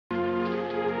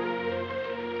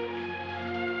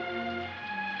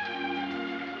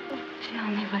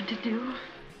what to do.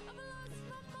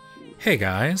 Hey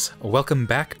guys, welcome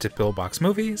back to Pillbox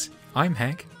Movies. I'm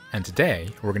Hank, and today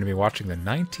we're going to be watching the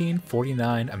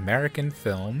 1949 American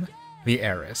film, The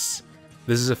Heiress.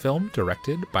 This is a film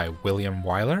directed by William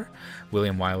Wyler.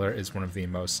 William Wyler is one of the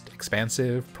most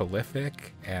expansive,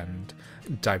 prolific, and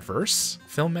diverse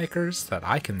filmmakers that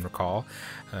I can recall.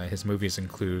 His movies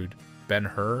include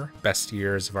Ben-Hur, Best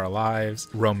Years of Our Lives,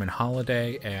 Roman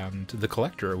Holiday, and The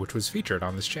Collector, which was featured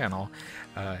on this channel.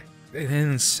 An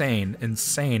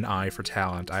insane eye for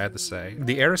talent, I have to say.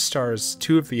 The Heiress stars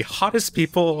two of the hottest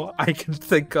people I can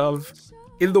think of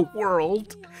in the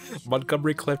world,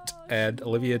 Montgomery Clift and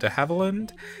Olivia de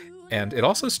Havilland. And it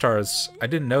also stars, I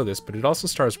didn't know this, but it also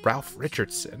stars Ralph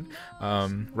Richardson.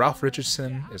 Ralph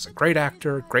Richardson is a great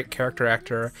actor, great character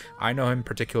actor. I know him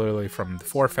particularly from The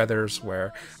Four Feathers,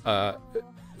 where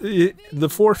The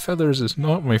Four Feathers is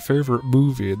not my favorite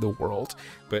movie in the world,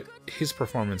 but his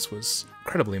performance was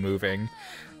incredibly moving.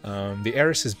 The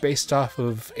Heiress is based off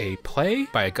of a play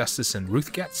by Augustus and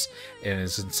Ruth Getz, and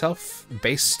is itself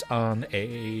based on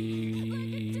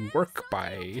a work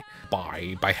by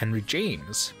Henry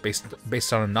James,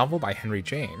 based on a novel by Henry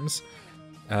James.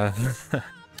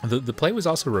 The play was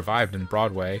also revived in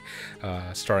Broadway,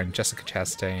 starring Jessica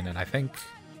Chastain, and I think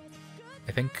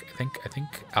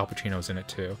Al Pacino's in it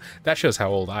too. That shows how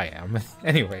old I am.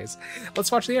 Anyways,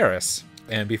 let's watch The Heiress.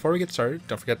 And before we get started,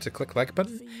 don't forget to click the like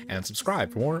button and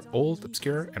subscribe for more old,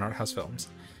 obscure, and art house films.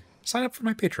 Sign up for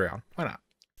my Patreon. Why not?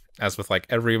 As with like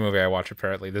every movie I watch,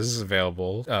 apparently, this is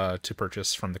available to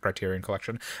purchase from the Criterion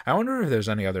Collection. I wonder if there's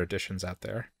any other editions out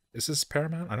there. Is this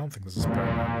Paramount? I don't think this is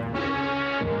Paramount.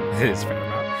 It is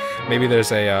Paramount. Maybe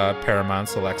there's a Paramount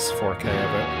Selects 4K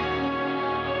of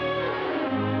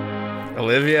it.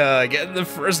 Olivia getting the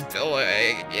first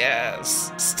billing.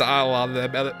 Yes. Style on the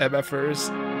MFers.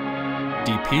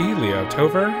 DP, Leo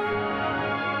Tover.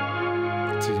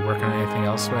 Did you work on anything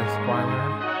else with Wyler?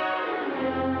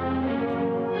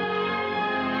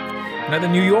 Another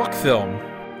New York film.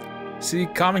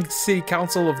 Common City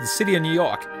Council of the City of New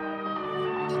York.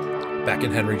 Back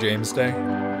in Henry James' day.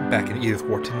 Back in Edith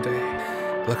Wharton day.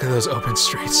 Look at those open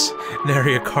streets.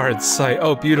 Nary a car in sight.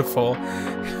 Oh, beautiful.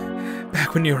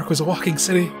 Back when New York was a walking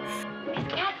city.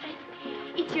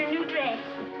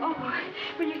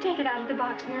 The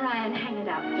box, Mariah, and hang it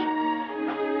up.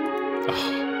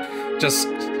 Oh, just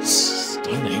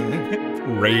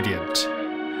stunning. Radiant.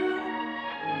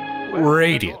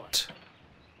 Radiant.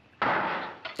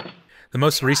 The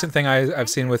most recent thing I've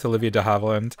seen with Olivia de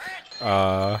Havilland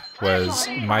was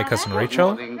My Cousin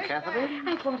Rachel,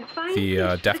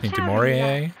 the Daphne du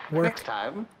Maurier work,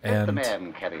 and I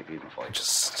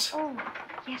just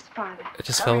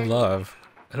fell in love.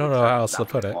 I don't know how else to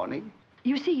put it.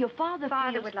 You see, your father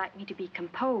would like me to be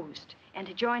composed and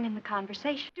to join in the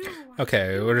conversation.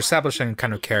 Okay, we're establishing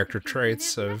kind of character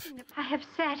traits of I have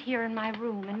sat here in my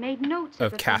room and made notes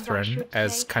of Catherine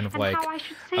as kind of like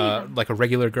a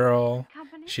regular girl.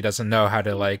 She doesn't know how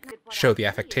to like show the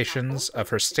affectations of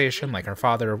her station, like her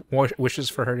father wishes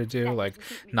for her to do, like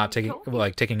not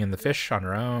taking in the fish on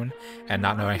her own, and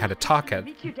not knowing how to talk at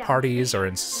parties or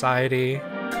in society.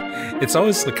 It's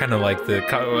always the kind of like the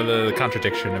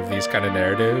contradiction of these kind of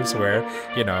narratives where,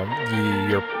 you know,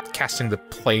 you're casting the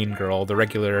plain girl, the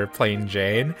regular plain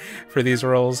Jane for these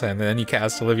roles, and then you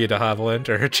cast Olivia de Havilland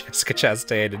or Jessica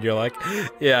Chastain, and you're like,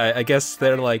 yeah, I guess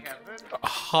they're like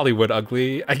Hollywood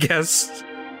ugly, I guess.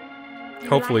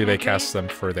 Hopefully they cast them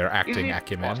for their acting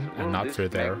acumen and not for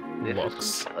their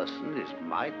looks. I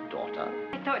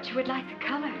thought you would like the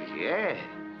color. Yeah.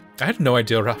 I had no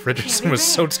idea Ralph Richardson was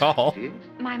so tall.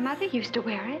 My mother used to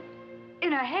wear it,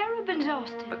 and her hair had been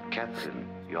exhausted. But Catherine,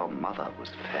 your mother was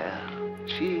fair.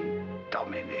 She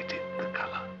dominated the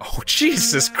color. Oh,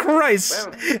 Jesus Christ!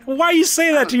 Why you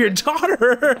say that to your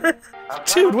daughter?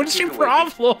 Dude, what's your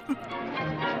problem?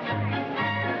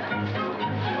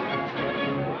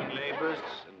 Neighbors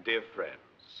and dear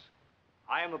friends,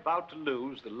 I am about to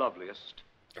lose the loveliest,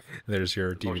 There's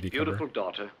your DVD most beautiful cover.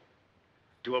 daughter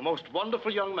to a most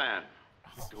wonderful young man,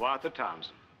 to Arthur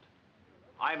Townsend.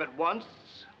 I am at once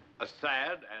a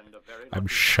sad and a very... I'm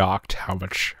shocked how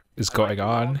much is going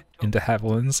on in de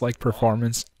Havilland's like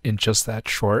performance in just that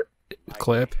short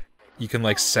clip. You can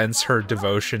like sense her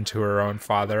devotion to her own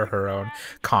father, her own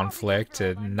conflict,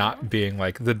 and not being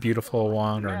like the beautiful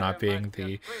one or not being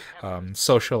the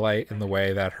socialite in the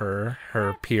way that her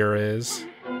peer is.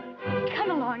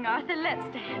 Come along, Arthur,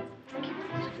 let's dance.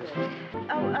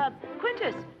 Oh,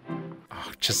 Quintus.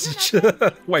 Oh, just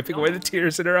wiping away the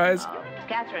tears in her eyes.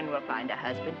 Catherine will find a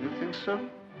husband. You think so?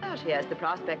 Well, she has the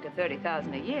prospect of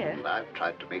 $30,000 a year. I've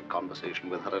tried to make conversation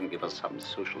with her and give her some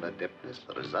social adeptness.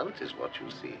 The result is what you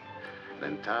see. An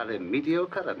entirely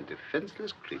mediocre and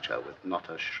defenseless creature with not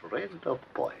a shred of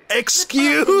poise.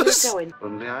 Excuse?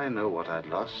 Only I know what I'd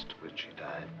lost when she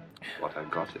died. What I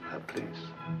got in her place.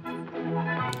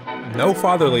 No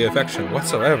fatherly affection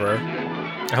whatsoever.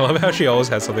 I love how she always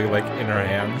has something like in her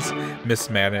hands,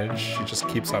 mismanaged. She just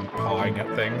keeps on pawing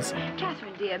at things.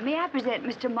 Catherine, dear, may I present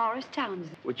Mr. Morris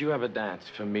Townsend? Would you have a dance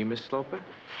for me, Miss Sloper?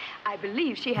 I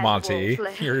believe she has Monty, a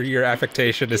waltz left. your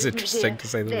affectation is interesting to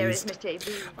say the There least. is Mr.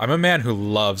 A.B. I'm a man who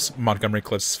loves Montgomery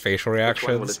Clift's facial Which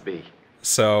one will reactions. it be?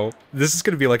 So this is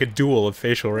going to be like a duel of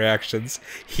facial reactions.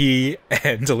 He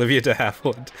and Olivia de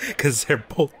Havilland, because they're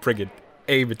both bringing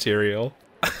A material.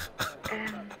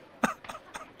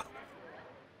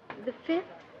 The fifth?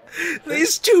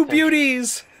 These two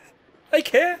beauties! I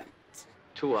can't.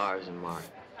 2 hours in March.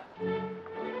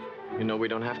 You know we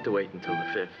don't have to wait until the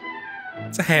 5th.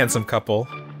 It's a handsome couple.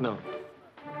 No.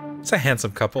 It's a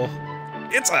handsome couple.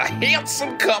 It's a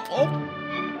handsome couple!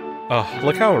 Oh,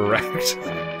 look how wrecked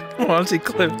Monty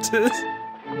Clift is.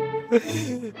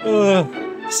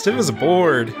 Stim is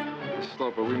bored. Miss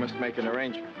Sloper, we must make an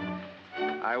arrangement.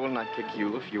 I will not kick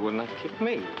you if you will not kick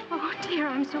me. Oh, dear,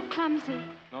 I'm so clumsy.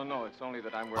 No, it's only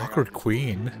that I'm wearing... Awkward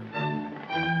queen.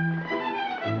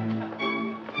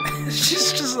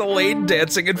 She's just Elaine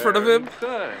dancing in front of him.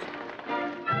 Good.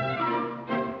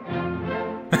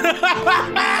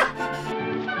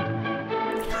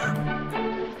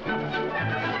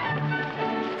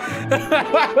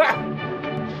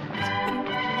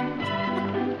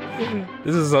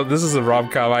 This is a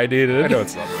rom-com I needed. I know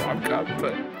it's not a rom-com,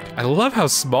 but I love how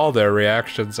small their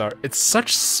reactions are. It's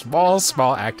such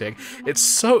small acting. It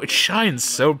shines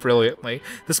so brilliantly.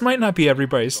 This might not be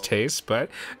everybody's taste, but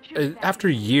after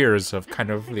years of kind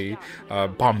of the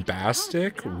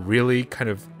bombastic, really kind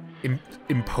of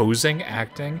imposing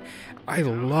acting, I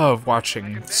love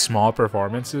watching small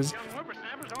performances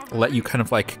let you kind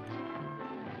of like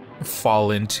fall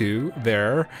into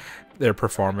their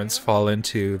performance, fall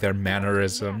into their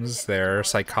mannerisms, their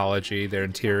psychology, their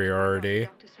interiority.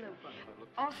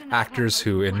 Actors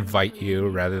who invite you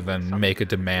rather than make a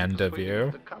demand of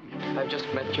you. I've just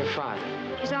met your father.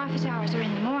 His office hours are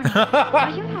in the morning. Are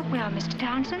you not well, Mr.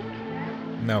 Townsend?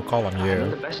 No, call him I'm in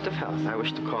the you. best of health. I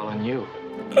wish to call on you.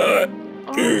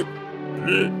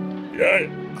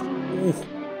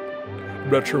 I'm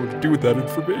not sure what to do with that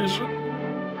information.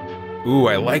 Ooh,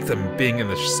 I like them being in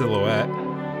the silhouette.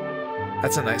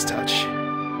 That's a nice touch.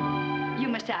 You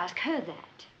must ask her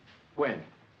that. When?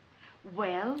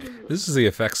 Well, This is the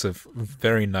effects of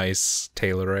very nice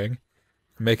tailoring.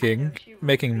 Making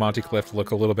Monty Clift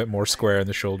look a little bit more square in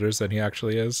the shoulders than he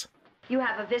actually is. you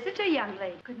have a visitor, young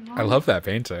lady. Good morning. I love that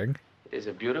painting. It is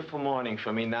a beautiful morning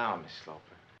for me now, Miss Sloper.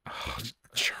 Oh,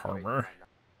 charmer.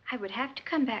 I would have to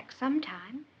come back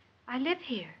sometime. I live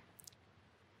here.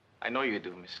 I know you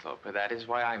do, Miss Sloper. That is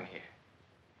why I'm here.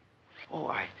 Oh,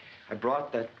 I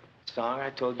brought that song I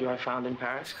told you I found in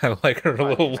Paris. I like her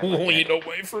little lean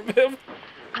away from him.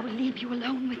 I will leave you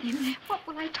alone with him. What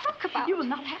will I talk about? You will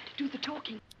not have to do the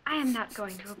talking. I am not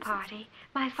going to a party.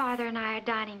 My father and I are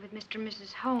dining with Mr. and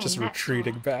Mrs. Holmes. Just that's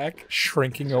retreating all. back,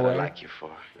 shrinking That's what I away. like you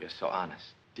for. You're so honest.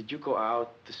 Did you go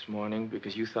out this morning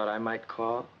because you thought I might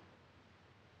call?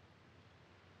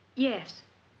 Yes.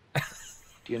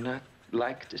 Do you not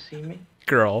like to see me?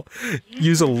 Girl,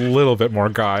 use a little bit more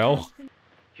guile.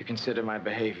 You consider my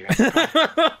behavior.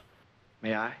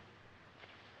 May I?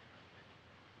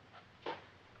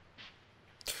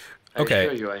 Okay. I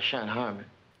assure you I shan't harm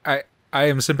it. I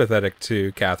am sympathetic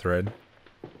to Catherine.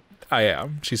 I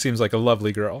am. She seems like a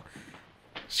lovely girl.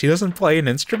 She doesn't play an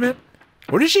instrument?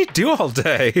 What does she do all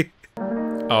day?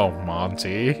 Oh,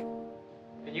 Monty.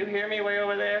 Can you hear me way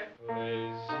over there?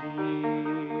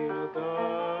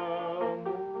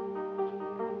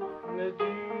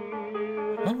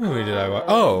 What movie did I watch?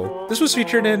 Oh, this was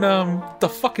featured in, the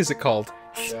fuck is it called?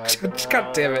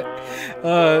 God damn it.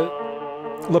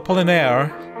 Le Polinaire.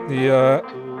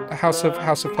 The, House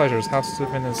of Pleasures, House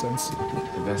of Innocence.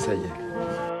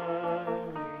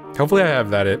 Hopefully I have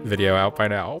that video out by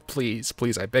now. Please,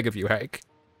 please, I beg of you, Hank.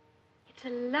 It's a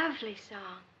lovely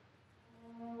song.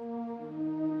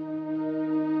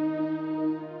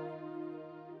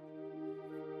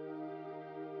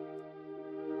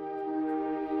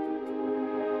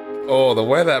 Oh, the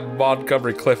way that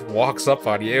Montgomery Clift walks up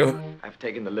on you. I've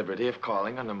taken the liberty of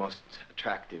calling on the most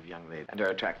attractive young lady and her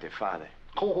attractive father.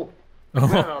 Oh,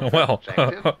 Well,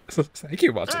 attractive. thank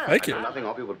you, Monty, thank I know you. nothing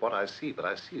of you but what I see, but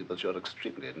I see that you're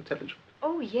extremely intelligent.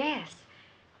 Oh, yes.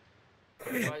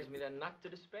 Advise me then not to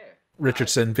despair.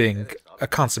 Richardson, being a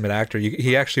consummate actor,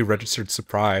 he actually registered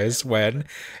surprise when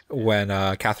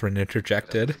Catherine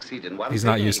interjected. He's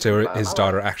not used to his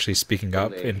daughter actually speaking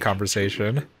up in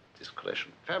conversation.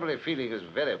 Discretion. Family feeling is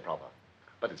very proper,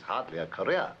 but it's hardly a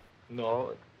career. No,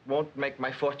 it won't make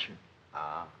my fortune.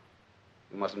 Ah,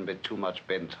 you mustn't be too much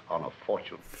bent on a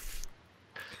fortune.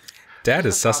 Dad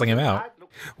is sussing him out.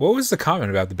 What was the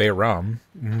comment about the Bay rum?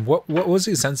 What was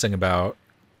he sensing about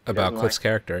Clift's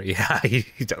character? Yeah, he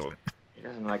doesn't. He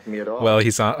doesn't like me at all. Well,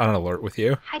 he's on alert with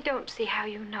you. I don't see how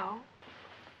you know.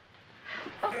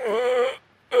 I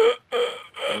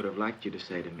would have liked you to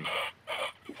say to me,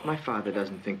 if my father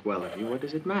doesn't think well of you, what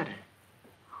does it matter?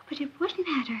 Oh, but it wouldn't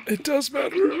matter. It does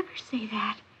matter. You never say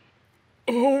that.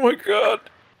 Oh my god.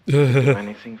 Do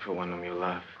anything for one whom you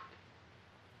love.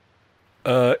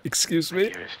 Excuse My me?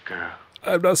 dearest girl,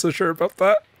 I'm not so sure about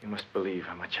that. you must believe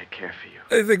how much I care for you.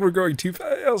 I think we're going too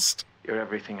fast. You're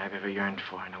everything I've ever yearned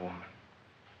for in a woman.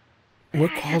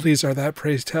 What qualities are that,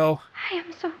 praise tell? I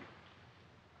am so...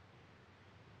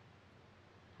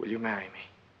 Will you marry me?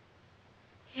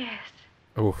 Yes.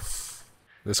 Oof.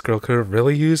 This girl could have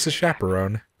really used a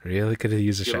chaperone. Really could have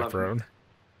used a You love me? chaperone.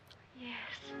 Yes.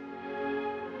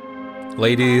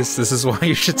 Ladies, this is why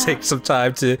you should take some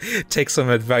time to take some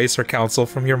advice or counsel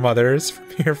from your mothers,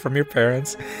 from your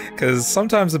parents. Because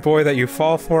sometimes the boy that you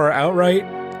fall for outright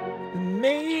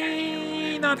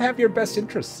may not have your best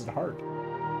interests at heart.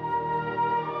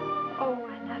 Oh,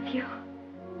 I love you.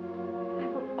 I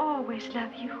will always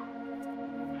love you.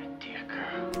 My dear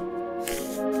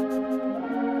girl.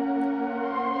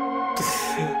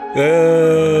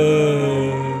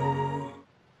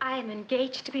 I am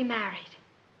engaged to be married.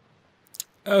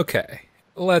 Okay,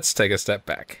 let's take a step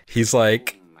back. He's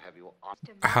like,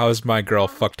 how's my girl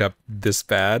fucked up this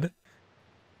bad?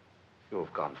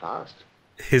 You've gone fast.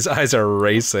 His eyes are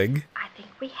racing. I think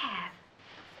we have.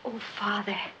 Oh,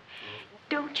 Father,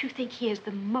 don't you think he is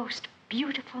the most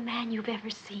beautiful man you've ever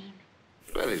seen?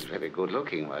 Well, he's very good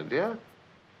looking, my dear.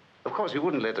 Of course, you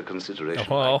wouldn't let a consideration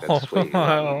Oh. like that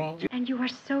sway you. And you are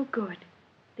so good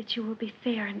that you will be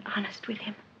fair and honest with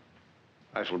him.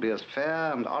 I shall be as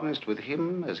fair and honest with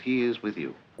him as he is with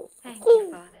you. Thank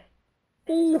you, Father.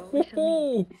 That's all we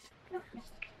shall need.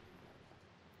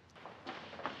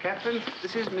 Catherine,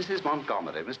 this is Mrs.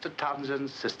 Montgomery, Mr.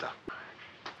 Townsend's sister.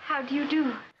 How do you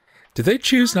do? Did they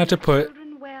choose not to put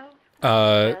Children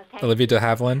well? Olivia de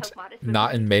Havilland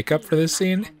not in makeup for this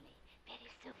scene?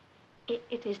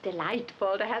 It is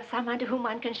delightful to have someone to whom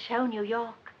one can show New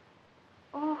York.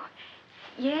 Oh,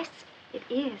 yes, it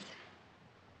is.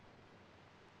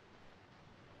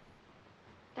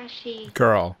 Does she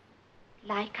Girl.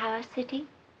 like our city?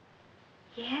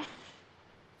 Yes.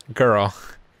 Girl.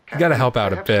 You gotta help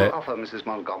out a Perhaps bit. you'll offer Mrs.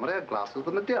 Montgomery a glass of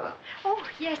the Madeira. Oh,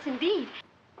 yes, indeed.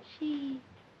 She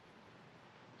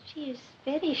is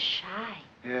very shy.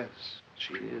 Yes,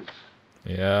 she is.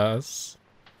 Yes.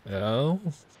 Oh.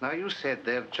 Now, you said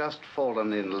they've just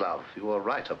fallen in love. You were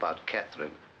right about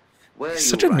Catherine. Were He's you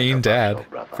such a right mean about dad. your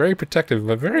brother? Very protective,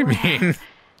 but very mean.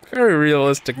 Very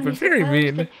realistic, but very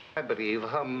mean. I believe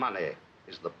her money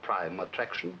is the prime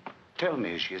attraction. Tell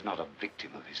me she is not a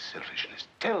victim of his selfishness.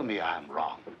 Tell me I'm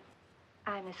wrong.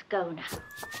 I must go now.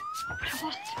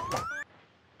 Prost.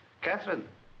 Catherine,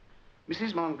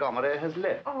 Mrs. Montgomery has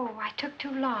left. Oh, I took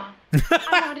too long.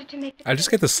 I wanted to make... I just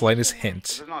get the slightest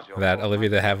hint that Olivia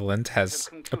de Havilland has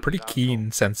a pretty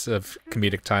keen sense of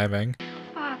comedic timing.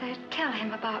 Father, tell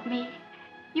him about me.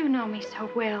 You know me so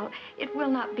well. It will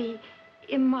not be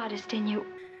immodest in you.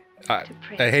 I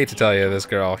hate to tell you this,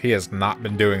 girl, he has not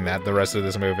been doing that the rest of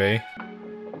this movie.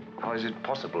 How is it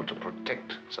possible to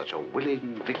protect such a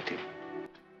willing victim?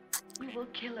 You will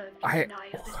kill her if you deny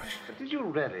her this. But did you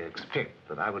really expect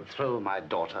that I would throw my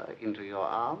daughter into your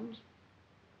arms?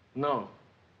 No.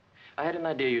 I had an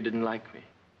idea you didn't like me.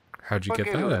 How'd you get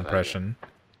Okay, that impression?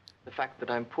 The fact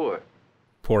that I'm poor.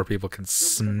 Poor people can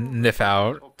sniff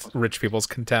out rich people's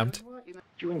contempt.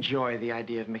 Do you enjoy the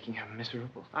idea of making her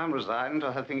miserable? I'm resigned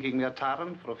to her thinking me a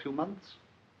tyrant for a few months.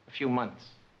 A few months.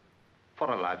 For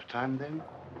a lifetime, then.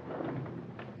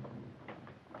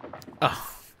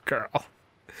 Oh, girl.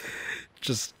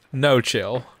 Just no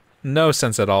chill. No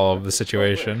sense at all of the If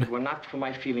situation. it were not for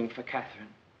my feeling for Catherine,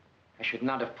 I should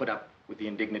not have put up with the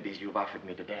indignities you've offered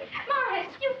me today.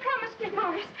 Morris, you promised me,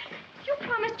 Morris. You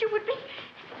promised you would be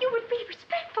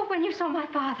respectful when you saw my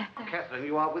father. Catherine,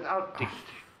 you are without dignity.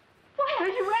 Why are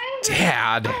you angry?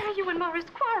 Dad! Why are you and Morris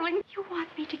quarreling? You want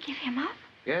me to give him up?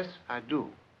 Yes, I do.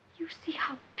 You see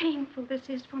how painful this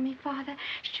is for me, Father.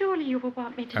 Surely you will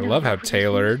want me to I know love the how reasons.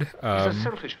 tailored It's a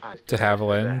selfish idea. de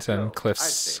Havilland No, and I Clift's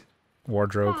say.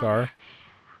 wardrobes are.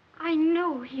 I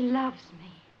know he loves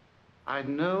me. I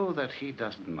know that he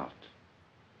does not.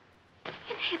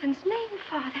 In heaven's name,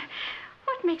 Father,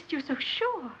 what makes you so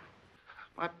sure?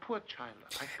 My poor child.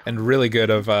 And really good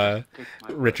of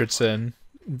Richardson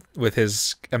with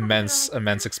his immense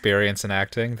experience in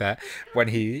acting, that when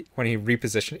he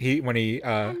repositioned, when he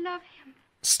I love him.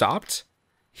 stopped,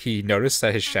 he noticed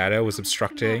that his shadow was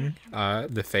obstructing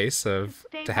the face of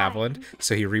de Havilland,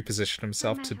 so he repositioned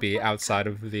himself to be outside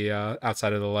of the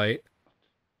light.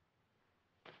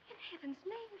 In heaven's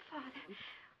name, Father,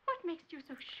 what makes you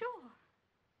so sure?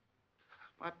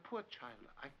 My poor child,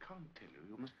 I can't tell you.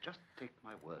 You must just take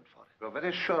my word for it. You're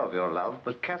very sure of your love,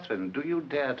 but Catherine, do you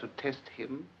dare to test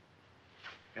him?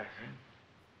 Catherine,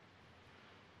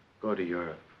 go to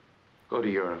Europe. Go to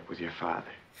Europe with your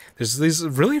father. There's these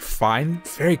really fine,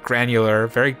 very granular,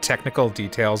 very technical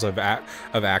details of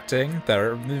acting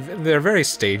that they're very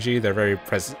stagey, they're very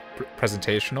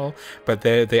presentational, but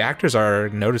the actors are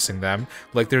noticing them.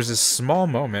 Like there's this small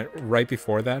moment right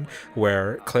before then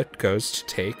where Clift goes to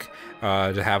take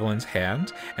de Havilland's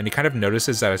hand, and he kind of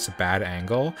notices that it's a bad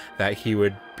angle, that he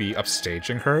would be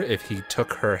upstaging her if he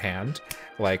took her hand,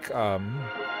 like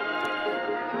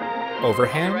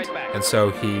overhand, and so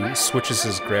he switches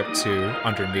his grip to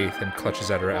underneath and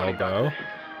clutches at her elbow.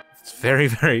 It's very,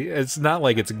 it's not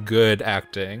like it's good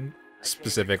acting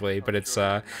specifically, but it's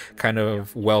kind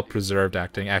of well-preserved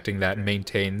acting that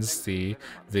maintains the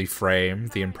frame,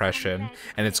 the impression,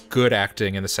 and it's good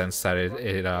acting in the sense that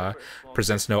it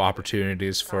presents no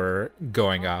opportunities for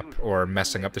going up or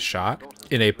messing up the shot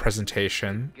in a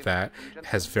presentation that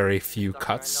has very few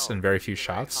cuts and very few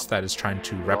shots, that is trying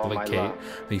to replicate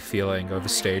the feeling of a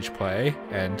stage play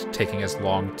and taking as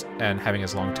long and having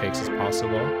as long takes as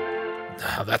possible.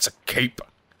 Now that's a cape.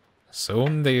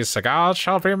 Soon the cigar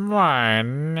shall be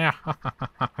mine.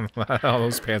 All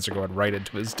those pants are going right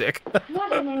into his dick.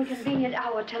 What an inconvenient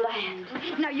hour to land.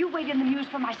 Now you wait in the mews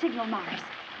for my signal, Morris.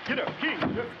 Get up,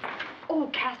 King. Oh,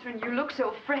 Catherine, you look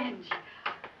so French.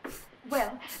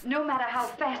 Well, no matter how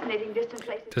fascinating distant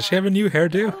places Does she have a new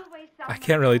hairdo? always I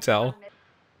can't really tell.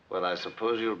 Well, I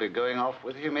suppose you'll be going off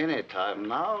with him any time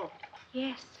now.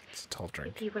 Yes, It's a tall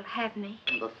drink. if he will have me.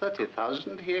 The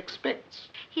 30,000 he expects.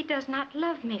 He does not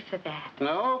love me for that.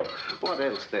 No? What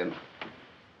else then?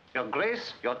 Your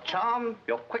grace, your charm,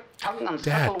 your quick tongue and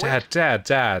supple wit. Dad.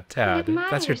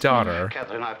 That's your daughter.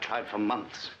 Catherine, I've tried for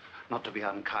months not to be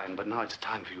unkind, but now it's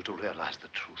time for you to realize the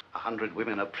truth. 100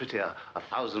 women are prettier,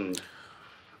 1,000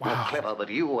 more clever, but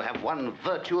you have one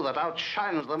virtue that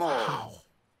outshines them all. Wow.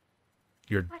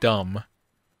 You're dumb.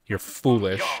 You're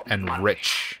foolish and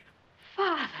rich.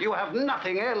 Father! You have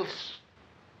nothing else.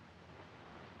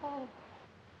 Oh,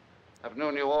 I've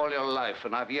known you all your life,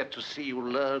 and I've yet to see you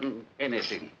learn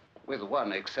anything. With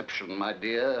one exception, my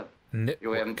dear.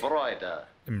 You embroider.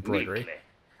 Embroidery.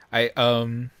 neatly.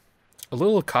 A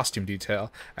little costume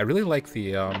detail. I really like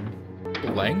the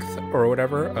length or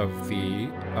whatever of the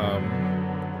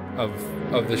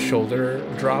of the shoulder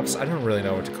drops. I don't really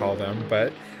know what to call them,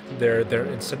 but they're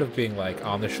instead of being like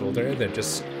on the shoulder, they're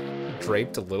just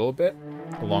draped a little bit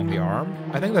along the arm.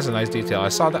 I think that's a nice detail.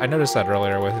 I noticed that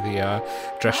earlier with the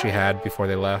dress she had before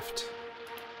they left.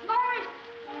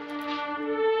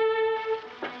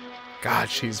 God,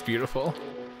 she's beautiful.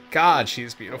 God,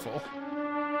 she's beautiful.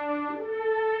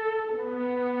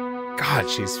 God,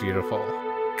 she's beautiful.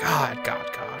 God.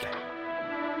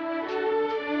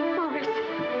 Morris.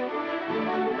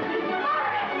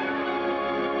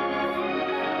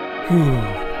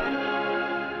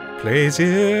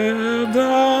 Plaisir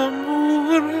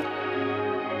d'amour.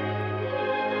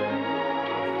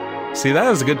 See, that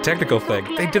was a good technical thing.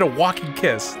 They did a walking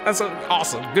kiss. That's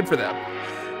awesome. Good for them.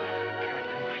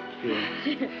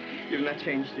 You've not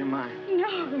changed your mind.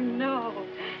 No.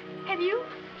 Have you?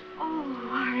 Oh,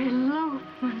 our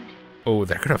elopement. Oh,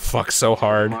 they're gonna fuck so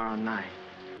hard. Tomorrow night.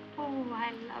 Oh,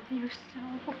 I love you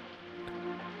so.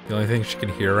 The only thing she can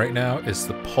hear right now is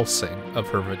the pulsing of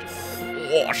her vagina.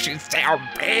 Oh, she's down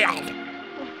bad.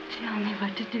 Oh, tell me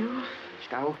what to do.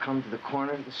 I will come to the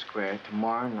corner of the square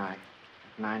tomorrow night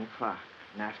at 9 o'clock.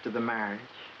 And after the marriage,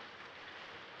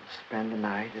 we'll spend the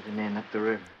night at an inn up the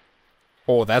river.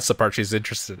 Oh, that's the part she's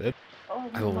interested in. Oh,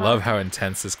 I love how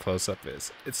intense this close-up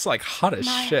is. It's like hot as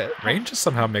shit. Rain just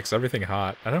somehow makes everything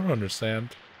hot. I don't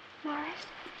understand. Morris,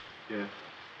 Yeah.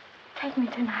 take me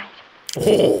tonight.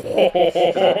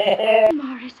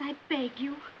 Morris, I beg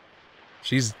you.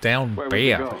 She's down Where would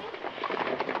you bad. go?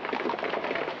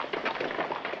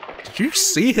 Did you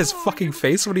see his fucking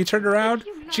face when he turned around?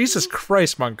 Jesus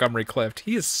Christ, Montgomery Clift.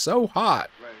 He is so hot.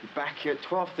 Right Be back here at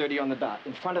 12:30 on the dot,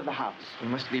 in front of the house. We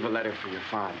must leave a letter for your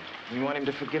father. We want him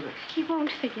to forgive us. He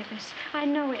won't forgive us. I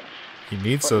know it. He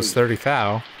needs those 30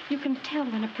 thou. You can tell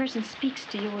when a person speaks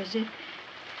to you as if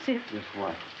If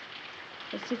what?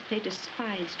 as if they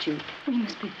despised you. We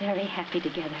must be very happy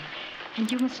together.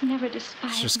 And you must never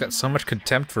despise He's just me. got so much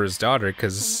contempt for his daughter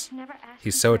because You must never ask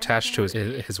he's me so for attached to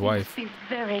anything. his You wife. must be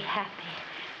very happy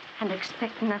and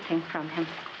expect nothing from him,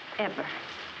 ever.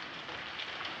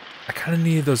 I kind of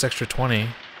needed those extra 20.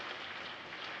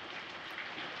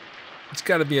 It's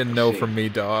got to be a no from me,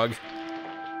 dog.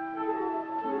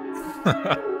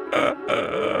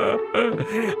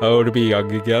 Oh, to be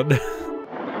young again.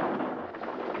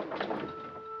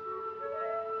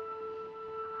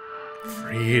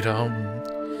 Freedom.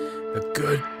 The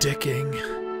good dicking.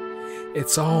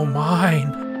 It's all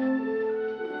mine.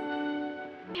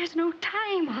 There's no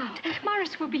time, Aunt.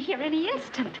 Morris will be here any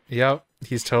instant. Yep,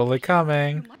 he's totally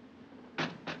coming.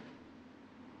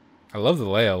 I love the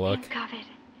Leia look. Think of it.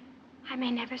 I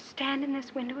may never stand in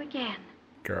this window again.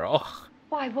 Girl.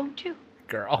 Why won't you?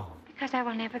 Girl. Because I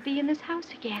will never be in this house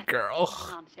again. Girl.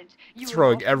 Nonsense. You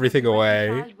Throwing will everything always away.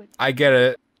 reconcile with- I get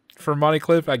it. For Monty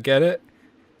Cliff, I get it.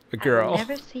 But I girl. will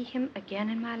never see him again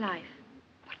in my life.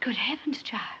 But good heavens,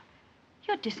 child.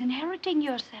 You're disinheriting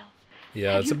yourself.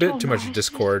 Yeah, Have it's a you bit told too much Morris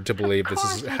discord to this? believe Of this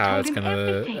is course, I how told it's him gonna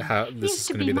everything. how He this used is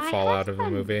to gonna be the my fallout of the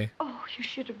husband. movie. Oh, you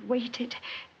should have waited.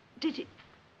 Did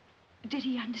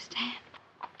he understand?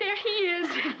 There he is.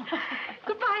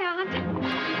 Goodbye,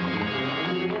 Aunt.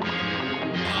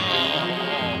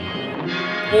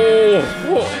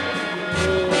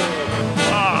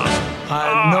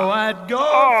 I know I'd go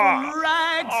from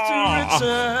rags to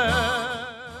riches.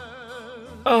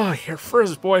 Oh, your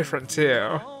first boyfriend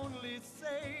too.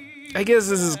 I guess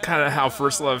this is kind of how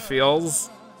first love feels.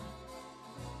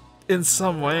 In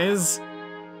some ways.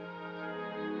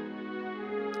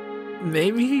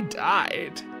 Maybe he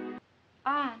died.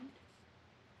 Aunt?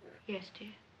 Yes, dear.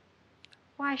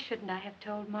 Why shouldn't I have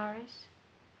told Morris?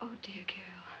 Oh, dear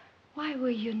girl. Why were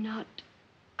you not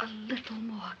a little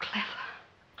more clever?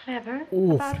 Clever?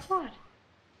 Oof. About what?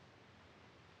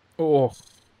 Oh,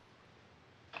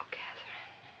 Oh,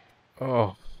 Catherine.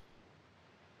 oh.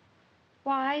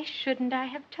 Why shouldn't I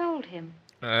have told him?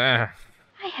 Ah.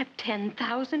 I have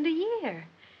 10,000 a year.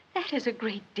 That is a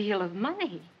great deal of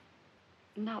money.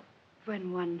 Not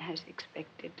when one has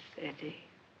expected 30.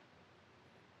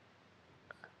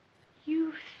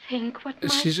 You think what my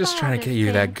She's just trying to father get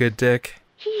you that thinks. good dick.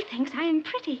 He thinks I am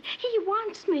pretty. He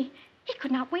wants me. He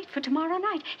could not wait for tomorrow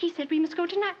night. He said we must go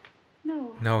tonight.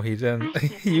 No. No, he didn't. I said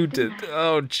that, You didn't did. I?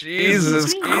 Oh,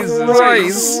 Jesus Jesus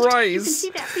Christ. You can see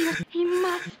that for yourself. He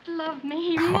must love me.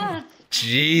 He must. Please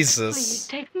Jesus.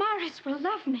 take. Morris will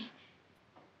love me.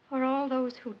 For all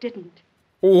those who didn't.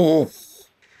 Oh.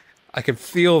 I can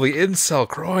feel the incel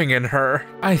growing in her.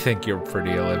 I think you're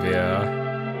pretty, Olivia.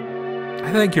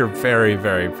 I think you're very,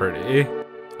 very pretty.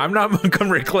 I'm not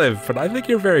Montgomery Clift, but I think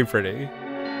you're very pretty.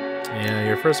 Yeah,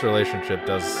 your first relationship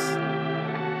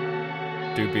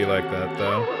do be like that,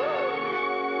 though.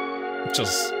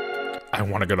 Just, I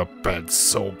want to go to bed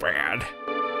so bad.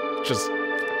 Just,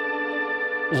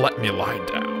 let me lie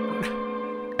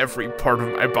down. Every part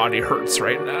of my body hurts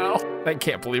right now. I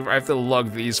can't believe I have to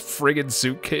lug these friggin'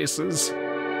 suitcases.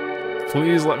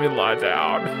 Please let me lie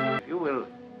down. You will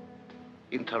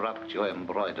interrupt your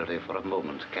embroidery for a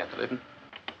moment, Catherine.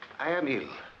 I am ill.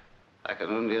 I can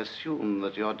only assume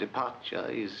that your departure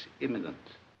is imminent.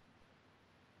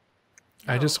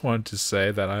 I just wanted to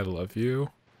say that I love you.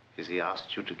 Has he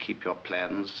asked you to keep your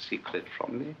plans secret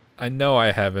from me? I know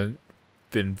I haven't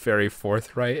been very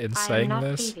forthright in I am saying not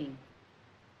this, leaving.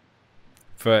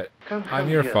 but Come I'm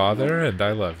your here. father and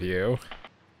I love you.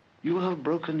 You have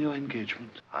broken your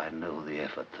engagement. I know the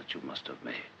effort that you must have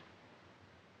made.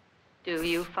 Do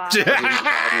you, Father?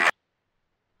 I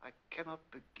cannot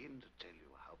begin to tell you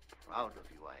how proud of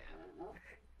you I am.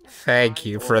 Thank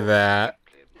you for that.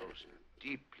 Deeply, most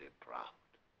deeply proud.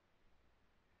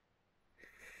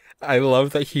 I love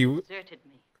that Deserted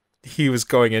me. he was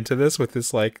going into this with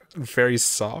this like very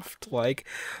soft, like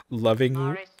loving,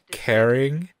 Morris deserted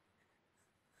caring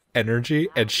energy,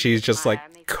 and she's just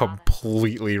like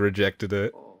completely rejected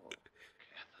it.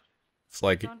 It's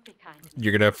like, Don't be kind.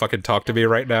 you're gonna fucking talk to me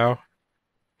right now?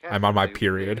 I'm on my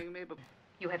period.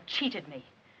 You have cheated me.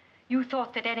 You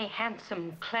thought that any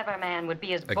handsome, clever man would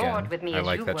be as Again, bored with me I as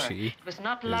like you that were. she It was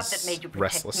not love that is made you protect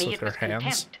restless me. with It her was hands.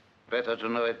 contempt. Better to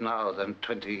know it now than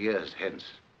 20 years hence.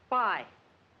 Why?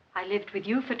 I lived with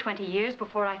you for 20 years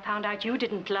before I found out you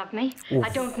didn't love me. I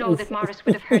don't know that Morris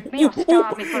would have hurt me or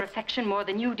starved me for affection more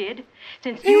than you did.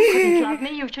 Since you couldn't love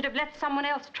me, you should have let someone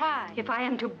else try. If I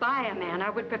am to buy a man, I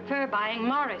would prefer buying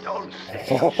Morris. Don't say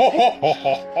such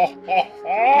things.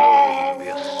 No, be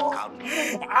a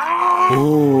scoundrel.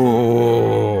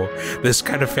 Ooh, this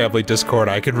kind of family discord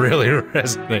I can really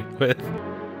resonate with.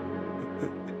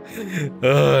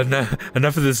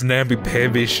 Enough of this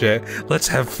namby-pamby shit. Let's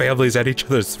have families at each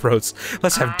other's throats.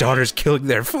 Let's have daughters killing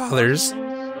their fathers.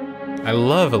 I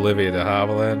love Olivia de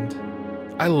Havilland.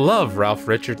 I love Ralph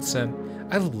Richardson.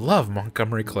 I love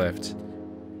Montgomery Clift.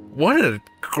 What a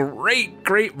great,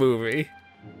 great movie.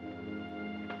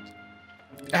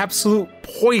 Absolute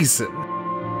poison.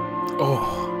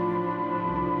 Oh.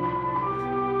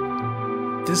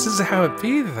 This is how it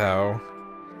be, though.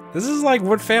 This is like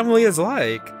what family is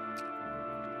like.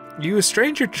 You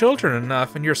estrange your children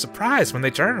enough and you're surprised when they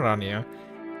turn it on you.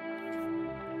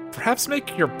 Perhaps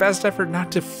make your best effort not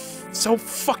to so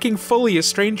fucking fully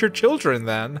estrange your children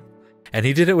then. And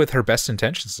he did it with her best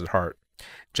intentions at heart.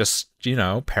 Just, you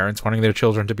know, parents wanting their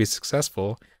children to be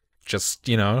successful. Just,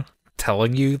 you know,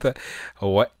 telling you that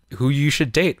who you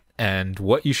should date and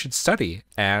what you should study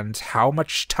and how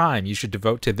much time you should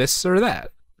devote to this or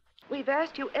that. We've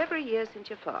asked you every year since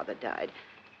your father died.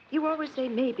 You always say,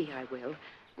 maybe I will,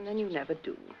 and then you never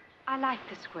do. I like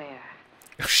the square.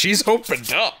 She's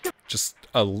opened up! Just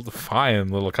a fine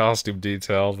little costume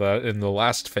detail that in the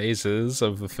last phases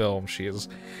of the film she's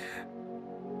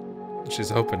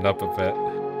opened up a bit.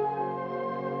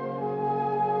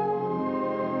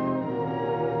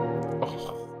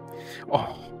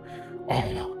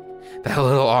 Oh, that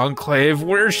little enclave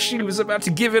where she was about to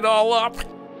give it all up.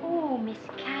 Oh, Miss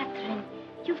Catherine,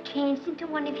 you've changed into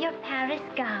one of your Paris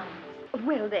gowns.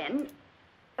 Well then,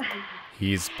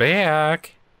 He's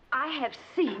back. I have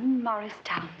seen Morris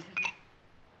Townsend.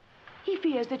 He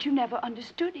fears that you never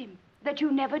understood him, that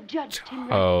you never judged him right.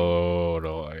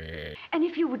 Totally. And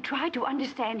if you would try to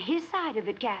understand his side of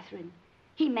it, Catherine,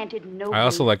 he meant it no. I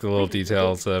also like the little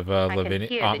details of Aunt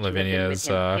Lavinia's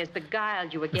He has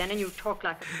beguiled you again, and you talk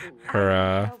like a fool.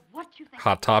 her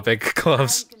Hot Topic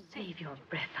gloves. Save your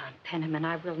breath, Aunt Penniman.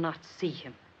 I will not see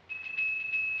him.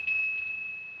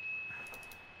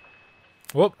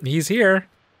 Well, he's here.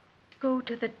 Go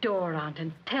to the door, Aunt,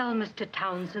 and tell Mr.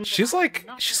 Townsend. She's like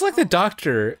the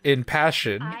doctor in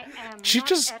Passion. She's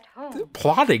just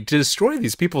plotting to destroy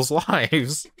these people's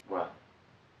lives. Well,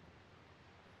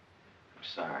 I'm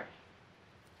sorry.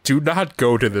 Do not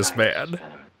go to this man.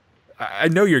 I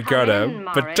know you're gonna,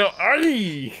 but don't.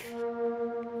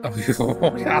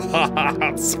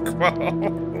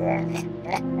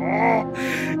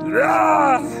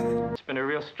 It's been a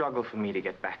real struggle for me to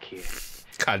get back here.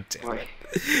 God damn it.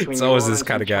 It's always this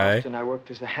kind of guy. And I worked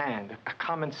as a hand, a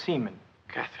common seaman.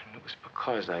 Catherine, it was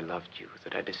because I loved you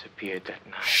that I disappeared that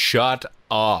night. Shut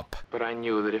up. But I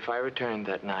knew that if I returned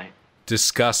that night,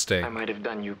 disgusting. I might have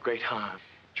done you great harm.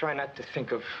 Try not to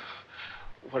think of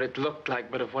what it looked like,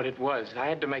 but of what it was. I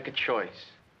had to make a choice.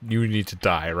 You need to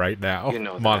die right now. You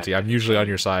know that. Monty, I'm usually on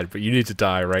your side, but you need to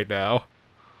die right now.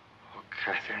 Oh,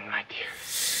 Catherine, my dear.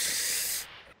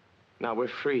 Now we're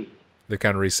free. They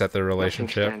kind of reset their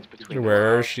relationship,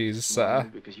 where she's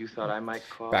because you thought I might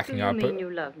call. backing up You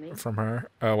love me? from her,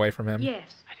 away from him. Yes.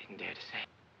 I didn't dare to say.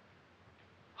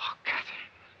 Oh, Catherine.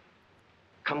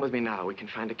 Come with me now. We can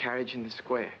find a carriage in the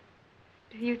square.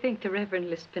 Do you think the Reverend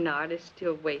Lispinard is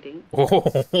still waiting? Oh,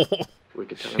 We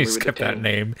could tell him she's we were kept that detained.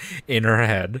 name in her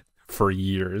head for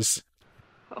years.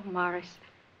 Oh, Morris.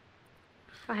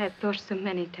 I have thought so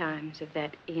many times of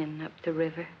that inn up the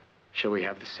river. Shall we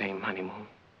have the same honeymoon?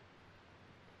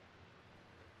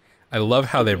 I love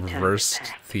how they reversed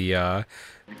the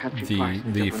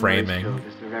framing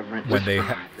when they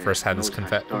first had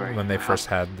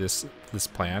this this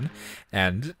plan,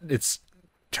 and it's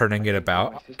turning it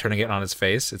on its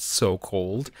face. It's so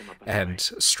cold and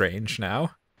strange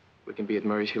now. We can be at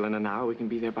Murray's Hill in an hour. We can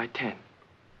be there by 10.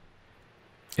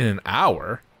 In an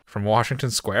hour from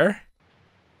Washington Square?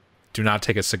 Do not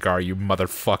take a cigar, you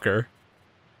motherfucker.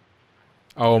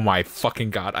 Oh my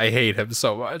fucking god, I hate him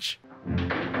so much.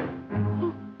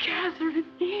 Catherine,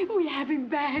 we have him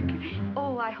back.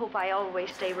 Oh, I hope I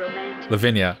always stay romantic.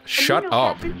 Lavinia, shut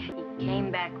up. Catherine, He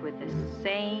came back with the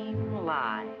same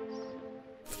lies.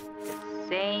 The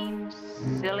same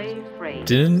silly phrases.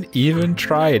 Didn't even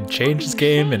try and change his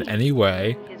game in any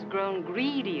way. He's grown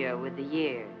greedier with the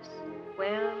years.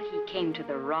 Well, he came to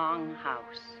the wrong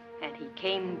house, and he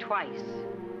came twice.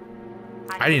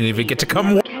 I didn't even get to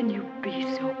come. can you be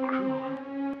so cruel?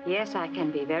 Yes, I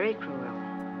can be very cruel.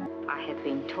 I have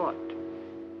been taught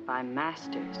by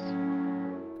masters.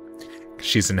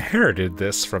 She's inherited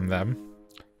this from them.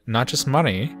 Not just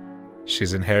money,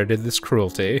 she's inherited this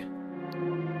cruelty.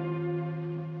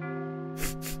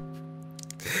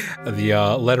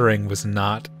 The lettering was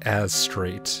not as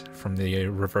straight from the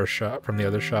reverse shot, from the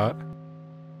other shot.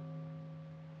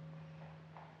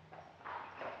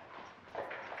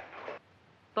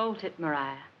 Bolt it,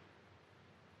 Mariah.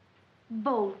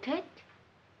 Bolt it?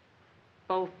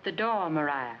 Bolt the door,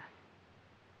 Mariah.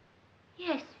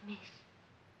 Yes, miss.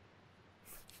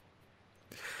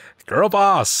 Girl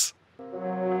boss!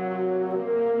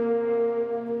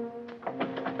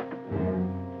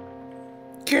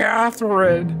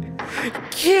 Catherine!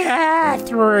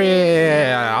 Catherine!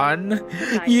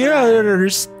 You don't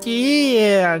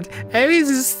understand. I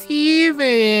was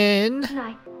Steven. Good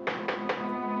night.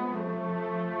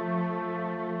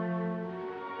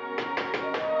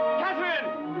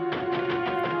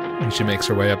 And she makes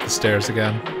her way up the stairs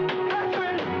again.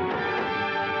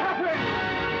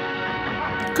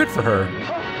 Good for her.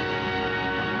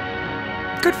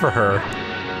 Good for her.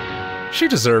 She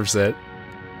deserves it.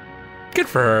 Good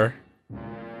for her.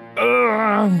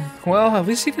 Well, at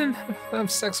least he didn't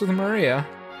have sex with Maria.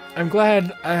 I'm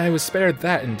glad I was spared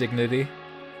that indignity.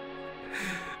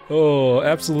 Oh,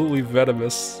 absolutely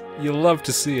venomous. You love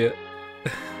to see it.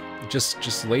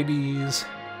 Just ladies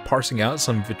parsing out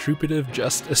some vituperative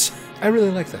justice. I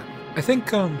really like that. I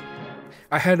think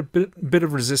I had a bit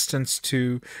of resistance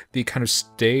to the kind of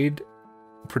staid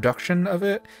production of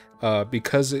it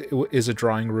because it is a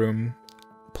drawing room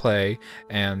play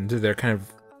and they're kind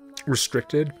of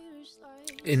restricted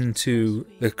into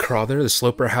the Crowther, the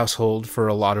Sloper household for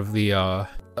a lot of the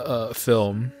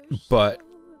film. But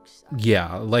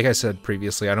yeah, like I said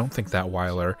previously, I don't think that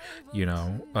Wyler,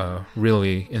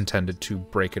 really intended to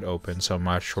break it open so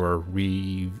much or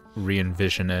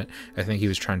re-envision it. I think he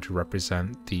was trying to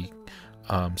represent the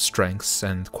strengths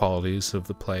and qualities of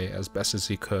the play as best as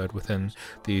he could within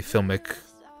the filmic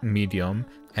medium.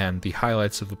 And the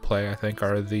highlights of the play, I think,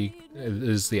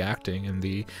 is the acting and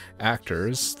the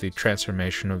actors, the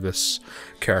transformation of this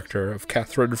character of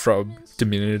Catherine from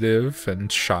diminutive and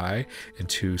shy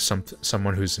into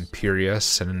someone who's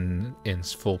imperious and in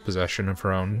full possession of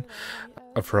her own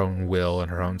will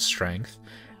and her own strength.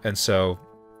 And so,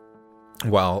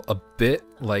 while a bit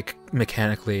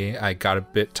mechanically, I got a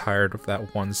bit tired of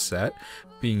that one set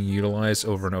being utilized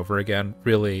over and over again.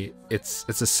 Really, it's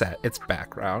a set, it's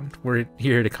background. We're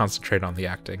here to concentrate on the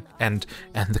acting and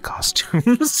the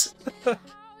costumes.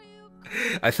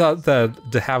 I thought that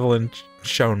de Havilland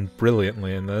shone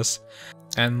brilliantly in this,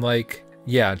 and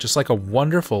just a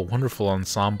wonderful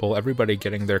ensemble, everybody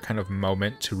getting their kind of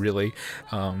moment to really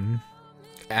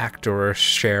act or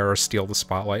share or steal the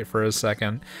spotlight for a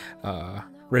second.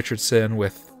 Richardson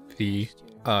with the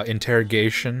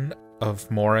interrogation of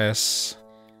Morris,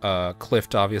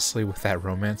 Clift obviously with that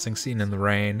romancing scene in the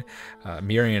rain,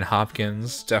 Miriam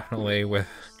Hopkins definitely with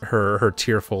her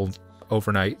tearful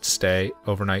overnight sit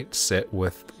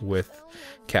with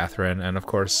Catherine, and of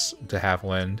course de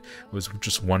Havilland was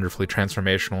just wonderfully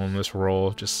transformational in this role,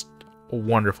 just a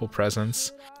wonderful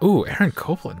presence. Ooh, Aaron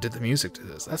Copland did the music to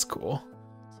this. That's cool.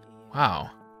 Wow.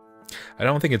 I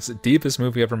don't think it's the deepest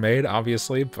movie ever made,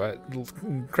 obviously, but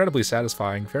incredibly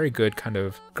satisfying. Very good kind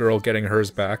of girl getting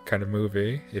hers back kind of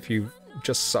movie. If you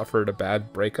just suffered a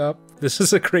bad breakup, this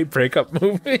is a great breakup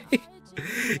movie.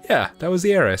 Yeah, that was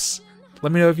The Heiress.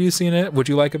 Let me know if you've seen it. What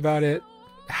you like about it?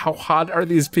 How hot are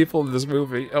these people in this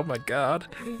movie? Oh my god.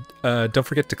 Don't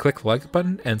forget to click the like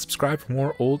button and subscribe for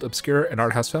more old, obscure, and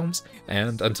art house films.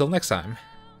 And until next time,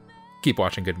 keep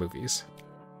watching good movies.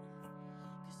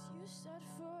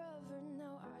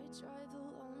 Try the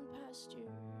lone past you.